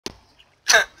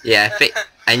Yeah,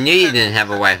 I knew you didn't have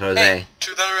a wife, Jose. Hey,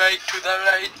 to the right, to the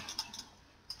right.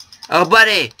 Oh,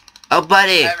 buddy! Oh,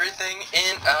 buddy! Everything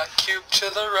in a cube to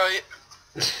the right.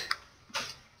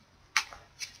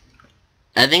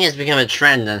 I think it's become a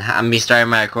trend and I'm me starting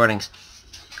my recordings.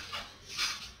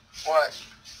 What?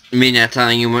 Me not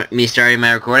telling you me starting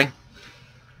my recording?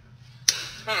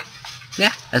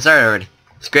 Yeah, I started already.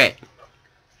 It's great.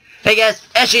 Hey guys,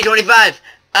 SG25!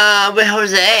 With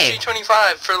Jose.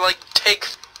 SG25 for like take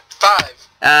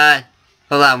 5.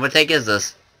 Hold on, what take is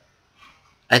this?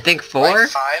 I think 4? Like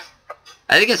 5?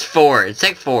 I think it's 4. It's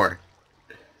take 4.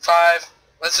 5.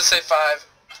 Let's just say 5.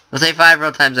 We'll say 5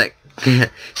 real time 6. Then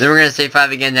we're gonna say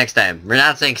 5 again next time. We're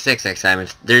not saying 6 next time.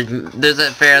 There's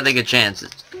a fairly good chance.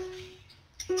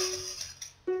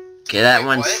 Okay, that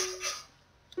one's...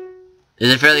 What?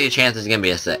 There's a fairly good chance it's gonna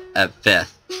be a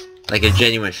 5th. Like a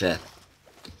genuine 5th.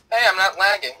 Hey, I'm not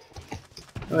lagging.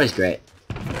 Always great.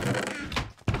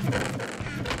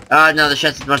 Oh no, the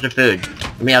chest is a bunch of food.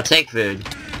 I mean, I'll take food.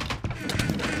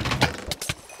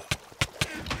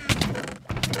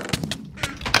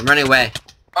 I'm running away.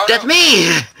 Oh, That's no.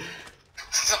 me!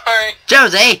 Sorry.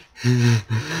 Josie! Yeah,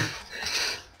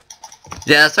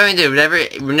 that's what I do.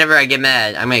 Whenever I get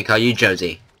mad, I'm gonna call you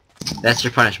Josie. That's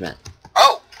your punishment.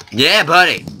 Oh! Yeah,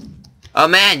 buddy! Oh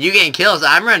man, you getting kills.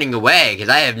 I'm running away, because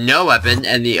I have no weapon,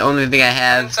 and the only thing I In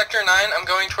have... Sector 9, I'm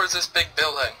going towards this big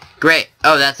building. Great.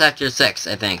 Oh, that's Sector 6,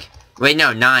 I think. Wait,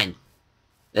 no, 9.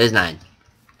 It is 9.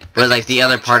 But like the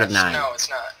other part of 9. No, it's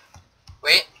not.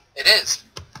 Wait, it is.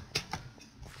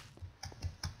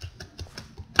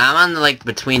 I'm on like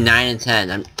between 9 and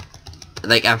 10.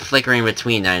 I'm flickering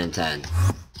between 9 and 10.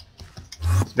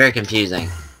 It's very confusing.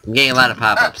 I'm getting a lot of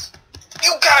pop-ups.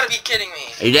 You gotta be kidding me!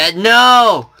 Are you dead?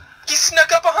 No! He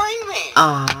snuck up behind me!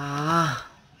 Aww.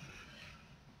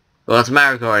 Well, it's my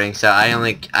recording, so I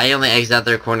only exit out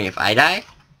the recording if I die.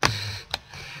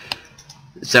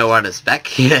 So what a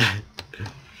spec? Yeah.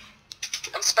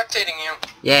 I'm spectating you.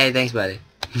 Yay, thanks, buddy.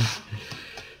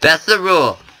 That's the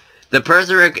rule.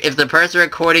 If the person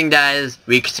recording dies,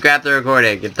 we scrap the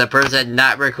recording. If the person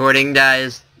not recording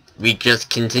dies, we just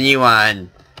continue on.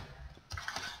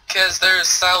 Cause they're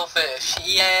selfish.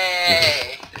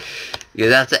 Yay! Yeah,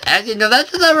 that's it. Actually, no, that's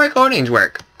just how recordings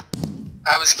work.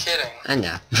 I was kidding. I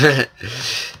know.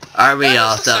 Are we Not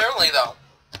also? necessarily, though.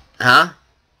 Huh?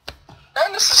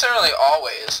 Not necessarily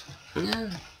always. Yeah.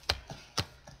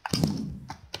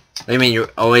 What do you mean?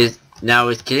 You're always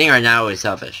kidding or not always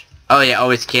selfish? Oh yeah,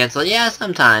 always cancel. Yeah,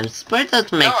 sometimes, but it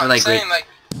doesn't make No, for I'm like saying, like,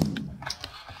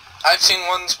 I've seen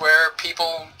ones where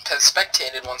people have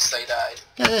spectated once they died,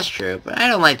 Yeah, that's true, but I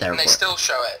don't like that and they recording. still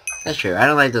show it. That's true. I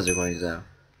don't like those recordings though.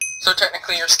 So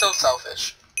technically, you're still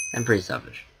selfish. I'm pretty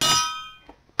selfish.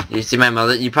 You see my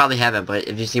mother? You probably haven't, but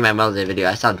if you see my Mother's Day video,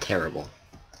 I sound terrible.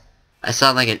 I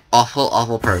sound like an awful,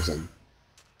 awful person.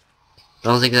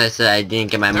 Mostly because I said I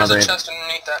didn't get my mother. There's a chest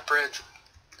underneath that bridge.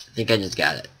 I think I just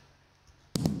got it.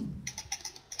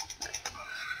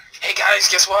 Hey guys,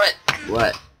 guess what?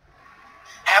 What?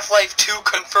 Half-Life 2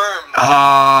 confirmed.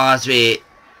 Oh, sweet.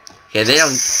 Okay, they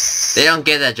don't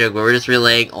get that joke, but we're just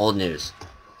relaying old news.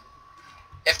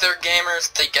 If they're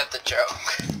gamers, they get the joke.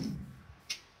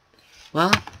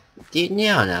 Well, you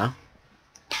don't know.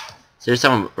 So there's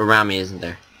someone around me, isn't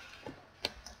there?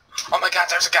 Oh my god,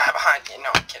 there's a guy behind me. No,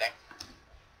 I'm kidding.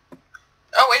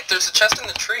 Oh wait, there's a chest in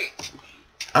the tree.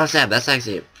 Oh snap, that's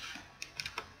actually...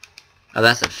 Oh,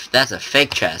 that's a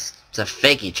fake chest. It's a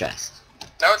fakey chest.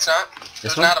 No, it's not. This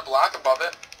There's one? not a block above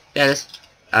it. Yeah, it is.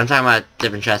 I'm talking about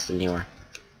different chests than you are.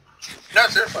 No,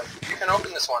 seriously. You can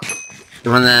open this one. The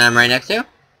one that I'm right next to?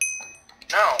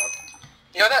 No.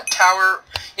 You know that tower...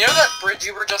 You know that bridge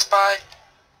you were just by?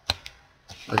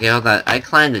 Okay, hold on. I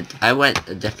climbed it. I went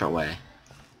a different way.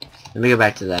 Let me go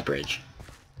back to that bridge.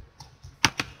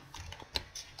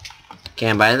 Okay,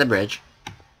 I'm by the bridge.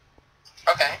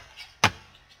 Okay.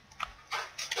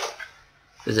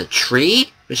 There's a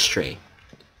tree? Which tree?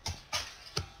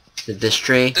 Is it this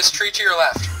tree? This tree to your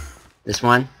left. This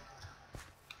one?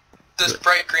 This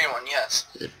bright green one, yes.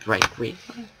 Is it bright green?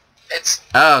 It's...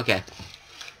 Oh, okay.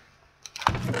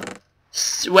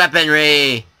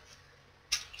 Weaponry!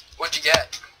 What'd you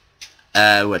get?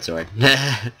 What sword?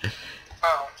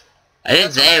 Oh. I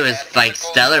didn't That's say it what I was had. like It's a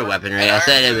gold stellar sword weaponry. and I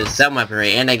said iron it was boots. some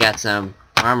weaponry, and I got some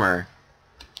armor.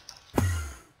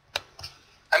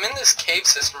 I'm in this cave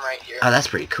system right here. Oh, that's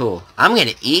pretty cool. I'm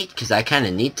gonna eat, because I kind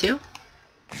of need to.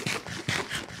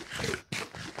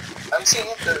 I'm seeing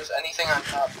if there's anything on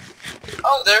top.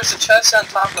 Oh, there's a chest on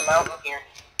top of the mountain here.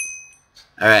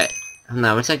 Alright.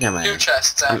 No, what's that on 2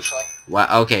 chests, actually.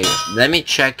 Wow, okay, let me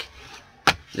check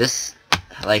this,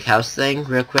 like, house thing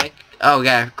real quick. Oh, we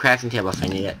got a crafting table if I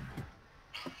need it.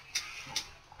 I'm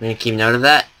gonna keep note of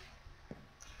that.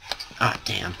 Oh,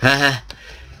 damn.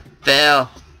 Fail.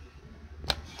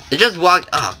 It just walked...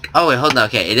 Oh, wait, hold on.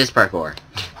 Okay, it is parkour.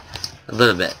 A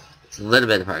little bit. It's a little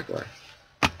bit of parkour.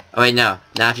 Oh, wait, no.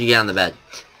 Now if you get on the bed.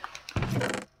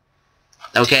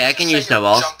 Okay, I can use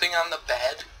snowballs. Jumping on the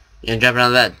bed? You're jumping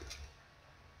on the bed.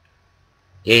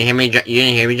 You didn't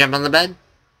hear me jump on the bed?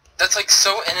 That's like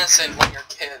so innocent when you're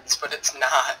kids, but it's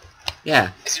not.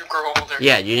 Yeah. As you grow older.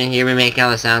 Yeah, you didn't hear me making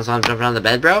all the sounds while I'm jumping on the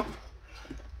bed, bro? I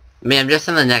mean, I'm just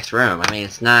in the next room. I mean,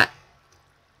 it's not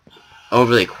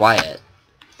overly quiet.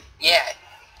 Yeah,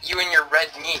 you and your red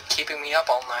meat keeping me up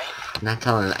all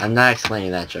night. I'm not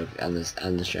explaining that joke on this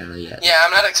channel yet. Yeah,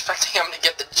 I'm not expecting them to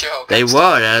get the joke. They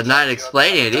won't. I'm not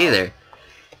explaining it either.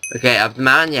 Okay, up the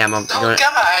mountain. Yeah, I'm going.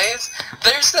 Guys,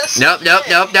 there's this. Nope.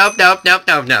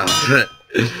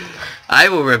 I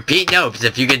will repeat nopes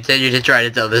if you continue to try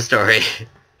to tell this story.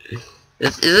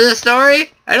 Is it a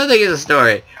story? I don't think it's a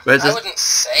story. But I wouldn't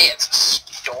say it's a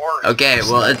story. Okay,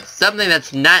 well, it's something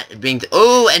that's not being...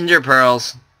 Oh, ender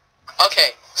pearls. Okay,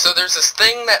 so there's this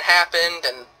thing that happened,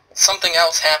 and something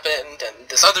else happened, and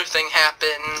this other thing happened.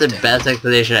 It's the best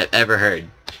explanation I've ever heard.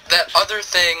 That other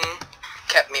thing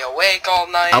kept me awake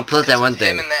all night. I'll plus that one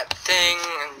thing. Him and that thing.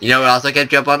 And you know what also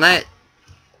kept you up all night?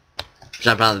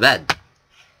 Jumping on the bed.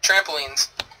 Trampolines.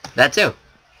 That too.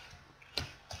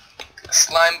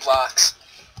 Slime blocks.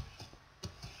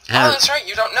 Oh, that's right.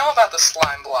 You don't know about the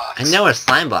slime blocks. I know what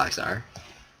slime blocks are.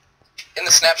 In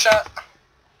the snapshot?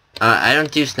 I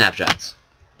don't do snapshots.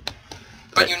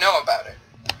 But you know about it.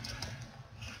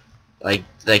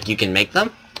 Like you can make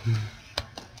them?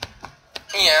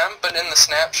 Yeah, but in the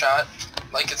snapshot,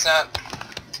 like it's not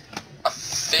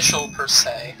official per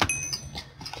se.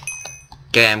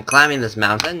 Okay, I'm climbing this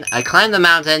mountain. I climb the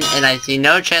mountain, and I see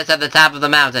no chest at the top of the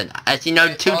mountain. I see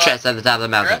no two chests at the top of the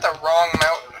mountain. You're at the wrong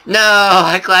mountain. No,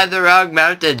 I climbed the wrong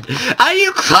mountain. How do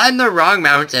you climb the wrong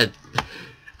mountain?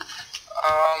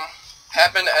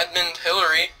 Happened to Edmund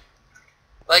Hillary.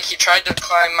 Like, he tried to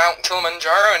climb Mount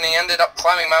Kilimanjaro, and he ended up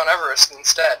climbing Mount Everest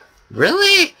instead.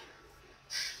 Really?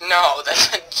 No,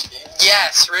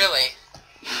 yes, really.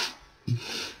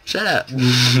 Shut up.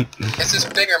 It's this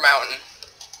bigger mountain.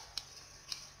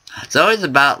 It's always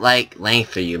about, like,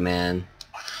 length for you, man.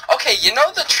 Okay, you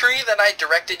know the tree that I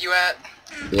directed you at?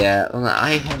 Yeah, well,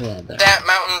 I have it there. That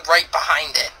mountain right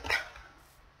behind it.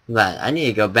 But I need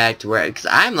to go back to where, because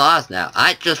I'm lost now.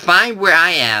 I just find where I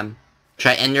am.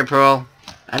 Try ender pearl.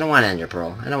 I don't want ender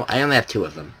pearl. I only have 2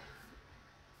 of them.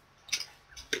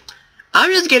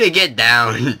 I'm just gonna get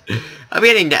down. I'm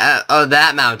getting down. Oh,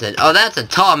 that mountain. Oh, that's a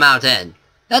tall mountain.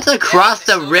 That's across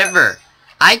the river.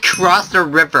 I crossed the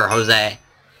river, Jose.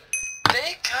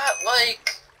 They got,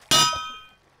 like,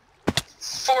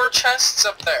 4 chests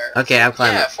up there. Okay, I'll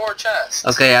climb. Yeah, 4 chests.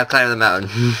 Okay, I'll climb the mountain.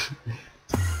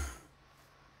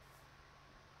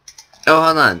 Oh,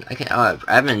 hold on. Okay, oh,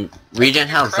 I'm in regen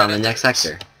health on the next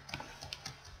sector.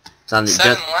 It's on the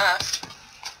 7 left.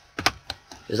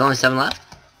 There's only 7 left?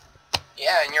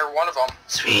 Yeah, and you're one of them.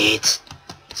 Sweet.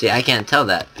 See, I can't tell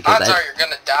that because odds are you're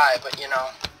gonna die, but you know.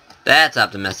 That's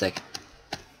optimistic.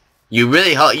 You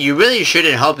really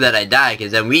shouldn't hope that I die,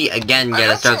 because then we again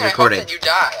gotta start recording. I hope that you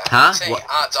die. Huh? Saying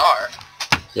odds are.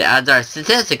 Yeah, odds are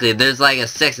statistically there's like a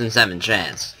 6 in 7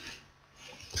 chance.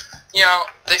 You know,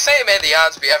 they say may the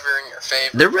odds be ever in your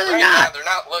favor. They're really right not. Now, they're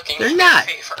not looking They're in not.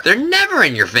 your favor. They're never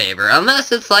in your favor,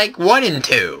 unless it's like 1 in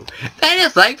 2. That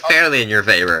is like fairly in your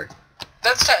favor.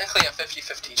 That's technically a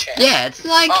 50-50 chance. Yeah, it's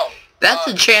like, that's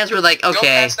a chance where like, okay. Go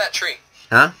past that tree.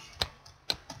 Huh?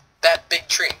 That big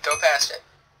tree. Go past it.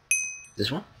 This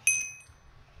one?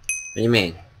 What do you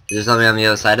mean? Is there something on the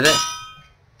other side of it?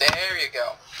 There you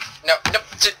go. No,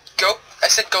 go. I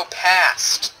said go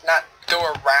past, not go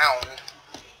around.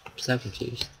 I'm so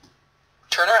confused.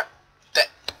 Turn around.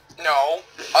 No.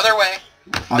 Other way.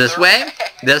 This way?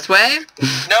 This way?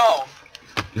 No.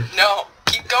 No.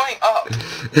 Keep going up.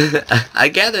 I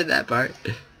gathered that part.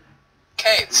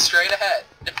 Okay, it's straight ahead.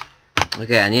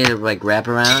 Okay, I need to like wrap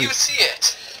around. Do you see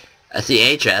it? I see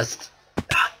a chest.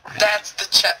 That's the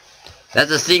chest.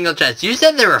 That's a single chest. You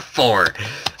said there were 4.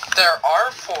 There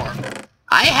are 4.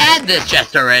 I had this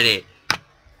chest already.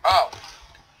 Oh.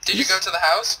 Did you go to the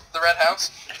house? The red house?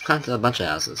 I've gone to a bunch of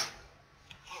houses.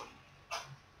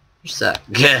 You suck.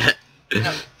 No,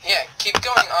 yeah, keep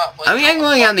going up. Like, I mean, I'm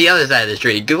going on the other side of the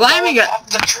tree. Climbing up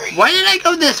the tree. Why did I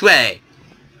go this way?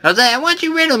 Jose, I want you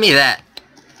to riddle me that.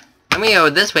 I'm gonna go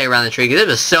this way around the tree, because it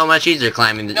was so much easier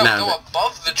climbing the mountain. No, go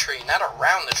above the tree, not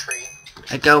around the tree.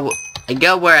 I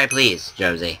go where I please,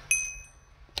 Josie.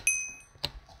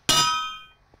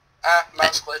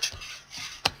 Mouse glitch.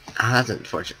 Oh, that's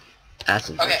unfortunate. That's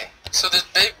unfortunate. Okay, so this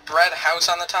big red house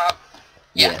on the top.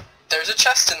 Yeah. There's a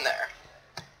chest in there.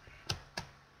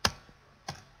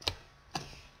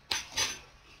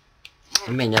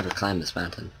 I may never climb this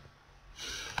mountain.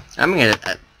 I'm gonna...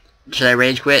 should I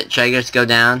rage quit? Should I just go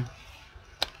down?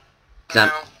 No.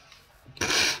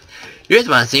 You just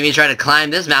want to see me try to climb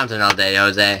this mountain all day,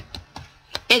 Jose.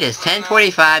 It is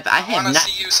 10:45. I have want not... to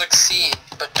see you succeed,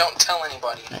 but don't tell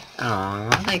anybody. Aw,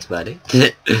 thanks, buddy.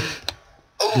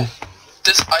 Oh,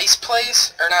 this ice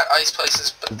place, or not ice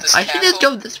places, but this I castle. should just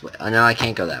go this way. Oh, no, I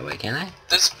can't go that way, can I?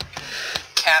 This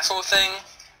castle thing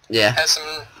Yeah. has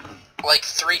some, like,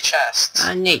 3 chests.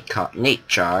 Nate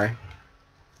Char.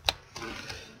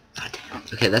 Oh, damn.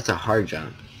 Okay, that's a hard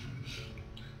jump.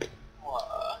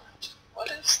 What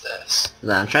is this?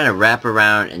 I'm trying to wrap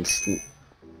around and...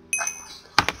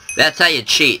 That's how you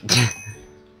cheat.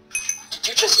 Did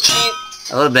you just cheat?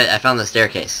 A little bit. I found the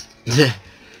staircase.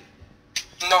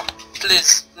 No,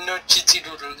 please, no cheaty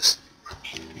doodles.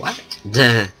 What?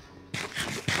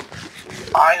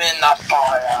 I'm in the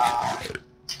fire.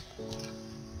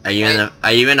 Are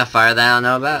you in a fire that I don't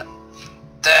know about?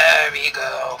 There we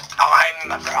go.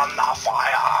 I'm from the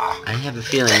fire. I have a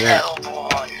feeling that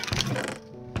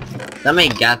somebody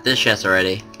got this chest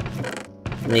already.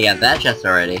 Somebody got that chest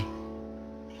already.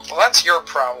 Well, that's your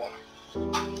problem. You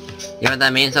know what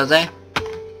that means, Jose?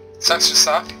 Sucks to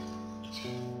suck.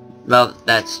 Well,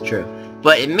 that's true.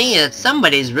 But it means that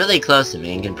somebody's really close to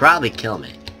me and can probably kill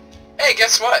me. Hey,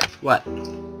 guess what? What?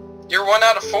 You're 1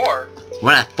 out of 4.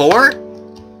 1 out of 4?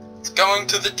 It's going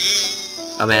to the D.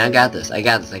 Oh man, I got this. I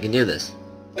got this. I can do this.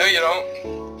 No, you don't.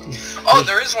 Oh,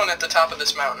 there is one at the top of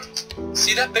this mountain.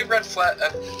 See that big red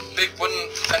big wooden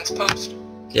fence post?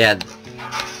 Yeah.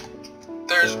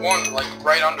 There's one, like,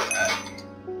 right under that.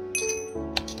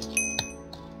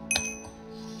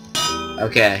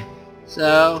 Okay.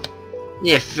 So,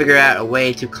 you have to figure out a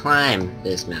way to climb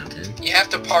this mountain. You have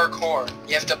to parkour.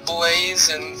 You have to blaze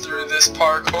in through this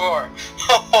parkour.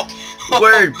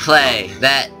 Wordplay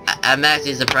that I'm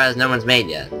actually surprised no one's made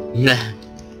yet.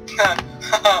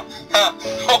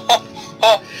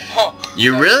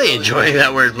 You're really enjoying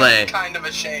that wordplay. Kind of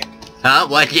ashamed. Huh?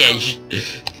 What? Yeah.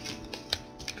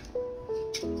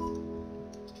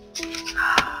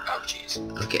 Oh jeez.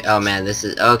 Okay. Oh man, this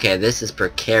is okay. This is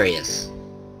precarious.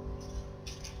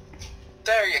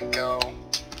 There you go.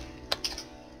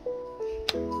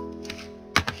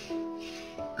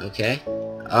 Okay.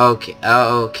 Okay.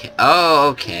 Oh, okay. Oh,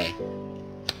 okay.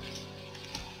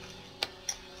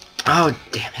 Oh,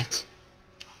 damn it.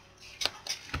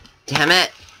 Damn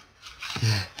it.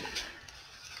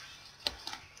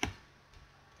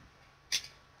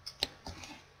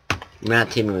 I'm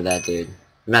not teaming with that dude.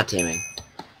 I'm not teaming.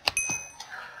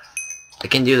 I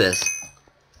can do this.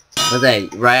 What's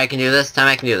that? Right, I can do this? Time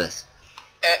I can do this.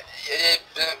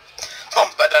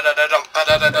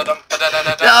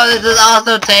 No, this is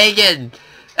also taken!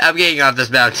 I'm getting off this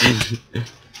mountain.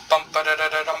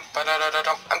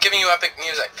 I'm giving you epic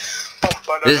music.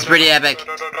 This is pretty epic.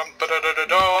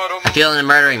 I'm feeling in a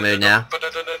murdering mood now.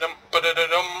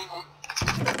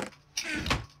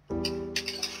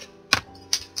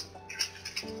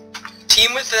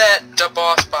 Team with that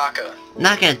boss Baka. I'm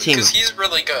not gonna team. Because he's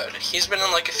really good. He's been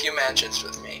in like a few matches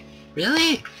with me.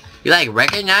 Really? You like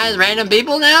recognize random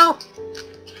people now?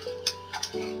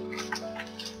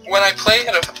 When I played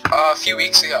a few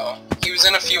weeks ago, he was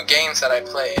in a few games that I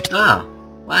played. Oh.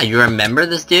 Wow, you remember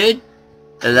this dude?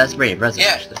 That's pretty impressive,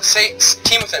 Yeah, actually.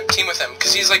 team with him,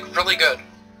 because he's like really good.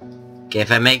 Okay,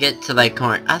 if I make it to like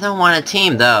corner, I don't want a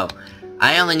team though.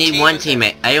 I only need one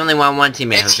teammate. I only want one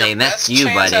teammate, It's Jose, your and that's best you,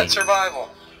 chance buddy. at survival.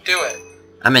 Do it.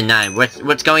 I'm in 9.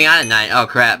 What's going on at 9? Oh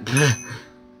crap.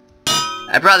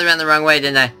 I probably ran the wrong way,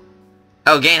 didn't I?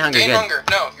 Oh, gain hunger, Gain good. hunger.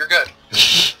 No, you're good.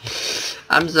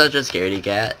 I'm such a scaredy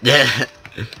cat.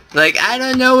 Like, I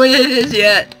don't know what it is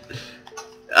yet.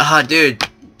 Oh, dude.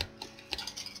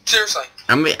 Seriously.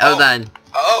 Hold on.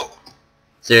 Oh.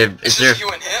 Is there, you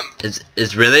and him.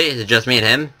 is really? Is it just me and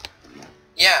him?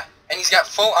 Yeah, and he's got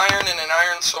full iron and an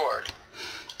iron sword.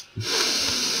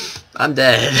 I'm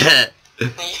dead.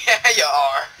 Yeah, you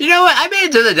are. You know what? I made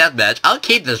it to the deathmatch. I'll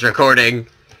keep this recording.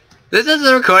 This is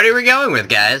the recording we're going with,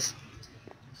 guys.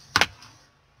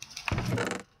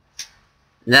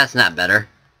 That's not better.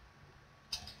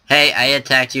 Hey, I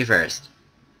attacked you first.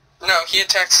 No, he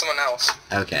attacked someone else.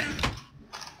 Okay.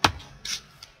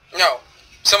 No,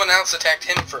 someone else attacked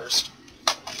him first.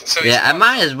 So Yeah, I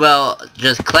might as well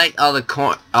just collect all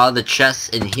the chests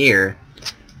in here,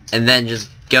 and then just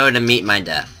go to meet my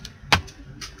death.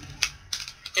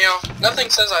 You know, nothing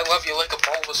says I love you like a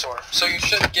Bulbasaur, so you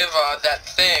should give that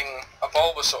thing a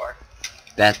Bulbasaur.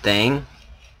 That thing?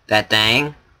 That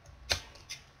thing?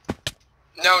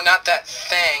 No, not that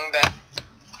thing. That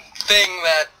thing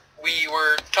that we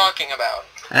were talking about.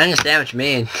 I understand what you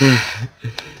mean.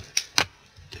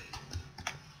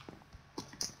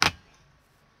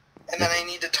 And then I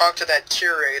need to talk to that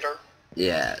curator.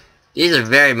 Yeah. These are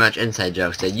very much inside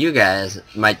jokes that you guys,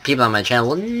 people on my channel,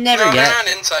 will never No, get. they're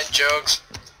not inside jokes.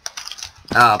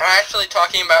 Oh. I'm actually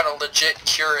talking about a legit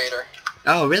curator.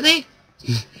 Oh, really?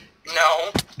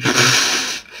 No.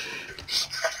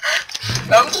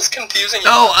 I'm just confusing you.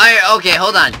 Oh, okay,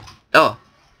 hold on. Oh.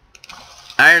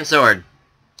 Iron sword.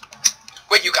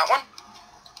 Wait, you got one?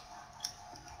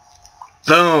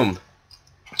 Boom.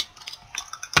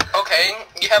 Okay,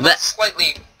 you have a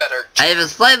slightly better chance. I have a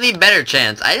slightly better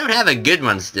chance. I don't have a good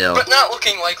one still. But not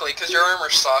looking likely, because your armor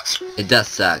sucks. It does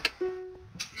suck.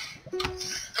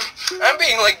 I'm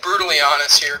being, like, brutally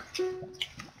honest here.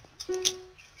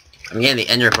 I'm getting the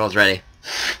ender pearls ready.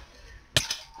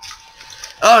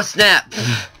 Oh, snap.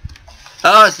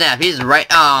 Oh, snap. He's right.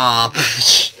 Oh.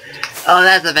 Oh,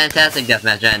 that's a fantastic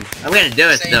deathmatch end. I'm gonna do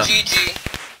it Say still. GG.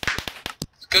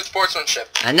 It's good sportsmanship.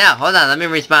 I know. Hold on. Let me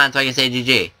respawn so I can say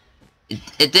GG.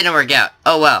 It didn't work out.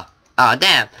 Oh, well. Oh,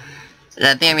 damn.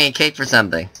 I think I'm getting kicked for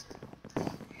something.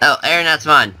 Oh, aeronaut's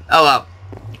fun. Oh, well.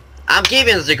 I'm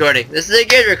keeping this recording. This is a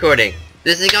good recording.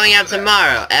 This is going out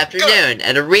tomorrow afternoon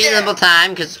at a reasonable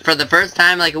time, because for the first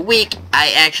time in like a week,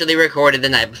 I actually recorded the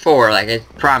night before, like I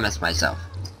promised myself.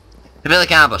 I feel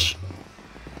accomplished.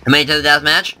 I made it to the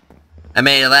deathmatch. I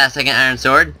made a last second iron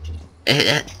sword.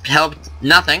 It helped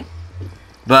nothing.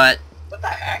 But... What the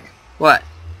heck? What?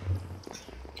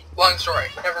 Long story.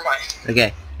 Never mind.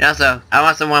 Okay. And also, I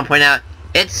also want to point out,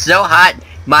 it's so hot,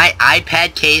 my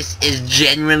iPad case is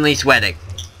genuinely sweating.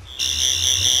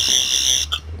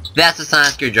 That's the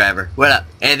sonic screwdriver. What up?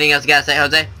 Anything else you gotta say,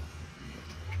 Jose?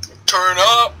 Turn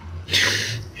up!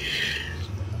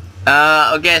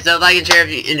 Okay, so like and share if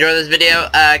you enjoy this video.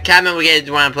 Comment what games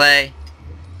you want to play.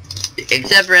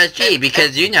 Except for SG,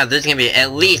 because you know there's gonna be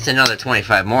at least another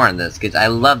 25 more in this, because I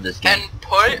love this game. And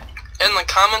put in the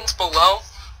comments below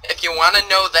if you want to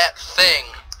know that thing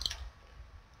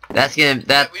That's gonna,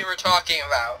 that we were talking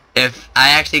about. If I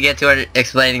actually get to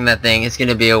explaining that thing, it's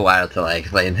gonna be a while till I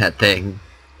explain that thing.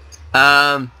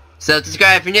 So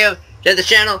subscribe if you're new to the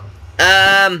channel.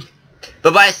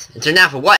 Bye-bye. It's now for what?